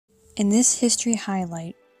In this history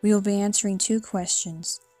highlight, we will be answering two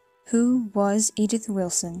questions. Who was Edith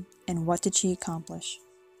Wilson, and what did she accomplish?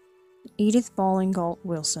 Edith Bolling Galt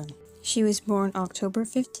Wilson. She was born October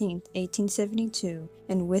 15, 1872,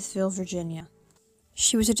 in Wytheville, Virginia.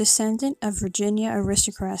 She was a descendant of Virginia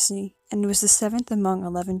aristocracy and was the seventh among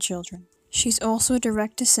 11 children. She's also a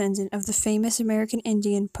direct descendant of the famous American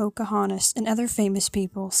Indian Pocahontas and other famous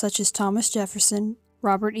people such as Thomas Jefferson,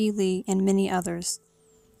 Robert E. Lee, and many others.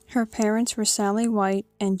 Her parents were Sally White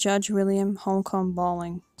and Judge William Holcomb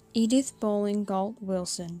Bolling. Edith Bolling Galt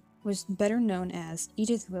Wilson was better known as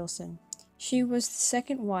Edith Wilson. She was the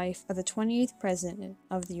second wife of the 28th President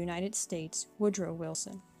of the United States, Woodrow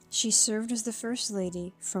Wilson. She served as the First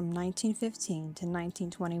Lady from 1915 to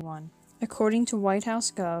 1921. According to White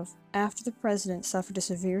House Gov, after the President suffered a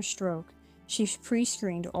severe stroke, she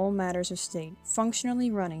pre-screened all matters of state,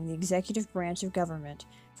 functionally running the executive branch of government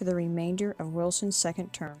for the remainder of Wilson's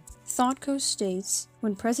second term. ThoughtCo states,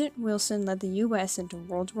 when President Wilson led the U.S. into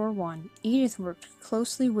World War I, Edith worked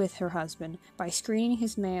closely with her husband by screening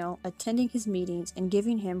his mail, attending his meetings, and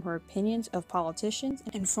giving him her opinions of politicians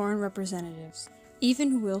and foreign representatives.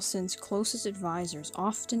 Even Wilson's closest advisors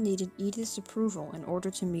often needed Edith's approval in order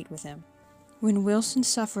to meet with him. When Wilson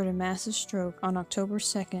suffered a massive stroke on October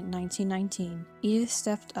 2, 1919, Edith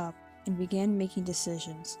stepped up and began making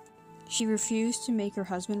decisions. She refused to make her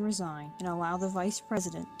husband resign and allow the Vice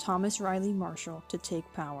President, Thomas Riley Marshall, to take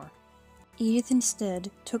power. Edith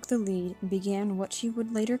instead took the lead and began what she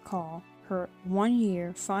would later call her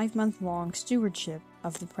 1-year, 5-month-long stewardship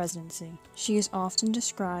of the presidency. She is often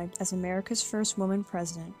described as America's first woman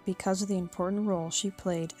president because of the important role she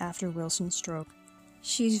played after Wilson's stroke.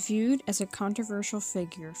 She is viewed as a controversial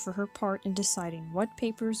figure for her part in deciding what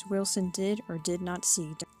papers Wilson did or did not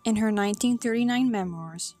see. In her 1939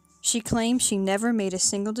 memoirs, she claims she never made a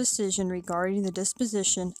single decision regarding the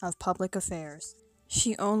disposition of public affairs.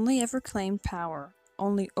 She only ever claimed power,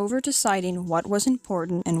 only over deciding what was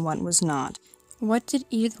important and what was not. What did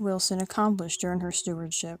Edith Wilson accomplish during her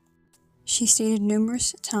stewardship? She stated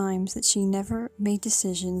numerous times that she never made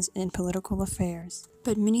decisions in political affairs,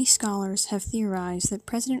 but many scholars have theorized that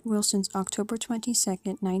President Wilson's October 22,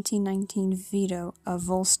 1919 veto of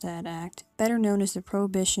Volstead Act, better known as the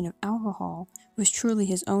prohibition of alcohol, was truly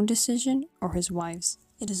his own decision or his wife's.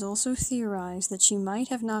 It is also theorized that she might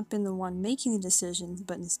have not been the one making the decisions,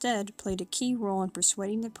 but instead played a key role in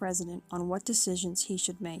persuading the president on what decisions he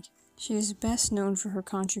should make. She is best known for her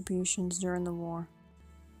contributions during the war.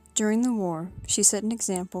 During the war, she set an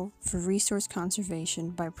example for resource conservation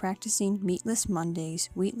by practicing meatless Mondays,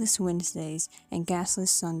 wheatless Wednesdays, and gasless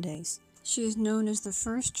Sundays. She is known as the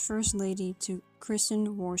First Lady to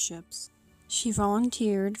christen warships. She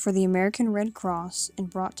volunteered for the American Red Cross and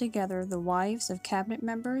brought together the wives of cabinet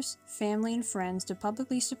members, family, and friends to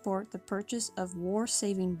publicly support the purchase of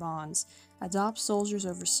war-saving bonds, adopt soldiers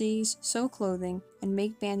overseas, sew clothing, and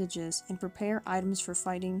make bandages and prepare items for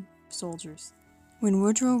fighting soldiers. When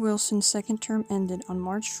Woodrow Wilson's second term ended on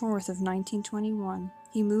March 4th of 1921,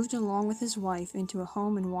 he moved along with his wife into a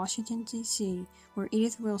home in Washington, D.C., where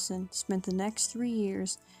Edith Wilson spent the next 3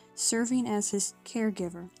 years serving as his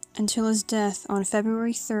caregiver until his death on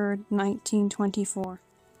February 3, 1924.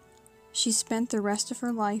 She spent the rest of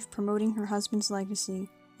her life promoting her husband's legacy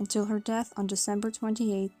until her death on December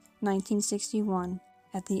 28, 1961,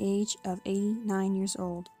 at the age of 89 years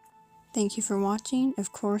old. Thank you for watching.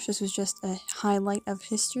 Of course, this was just a highlight of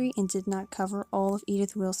history and did not cover all of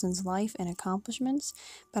Edith Wilson's life and accomplishments,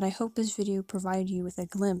 but I hope this video provided you with a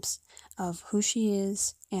glimpse of who she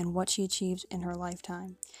is and what she achieved in her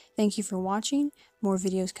lifetime. Thank you for watching. More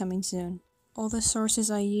videos coming soon. All the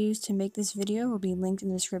sources I used to make this video will be linked in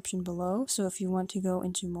the description below, so if you want to go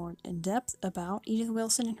into more in-depth about Edith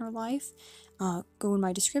Wilson and her life, go in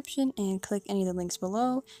my description and click any of the links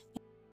below.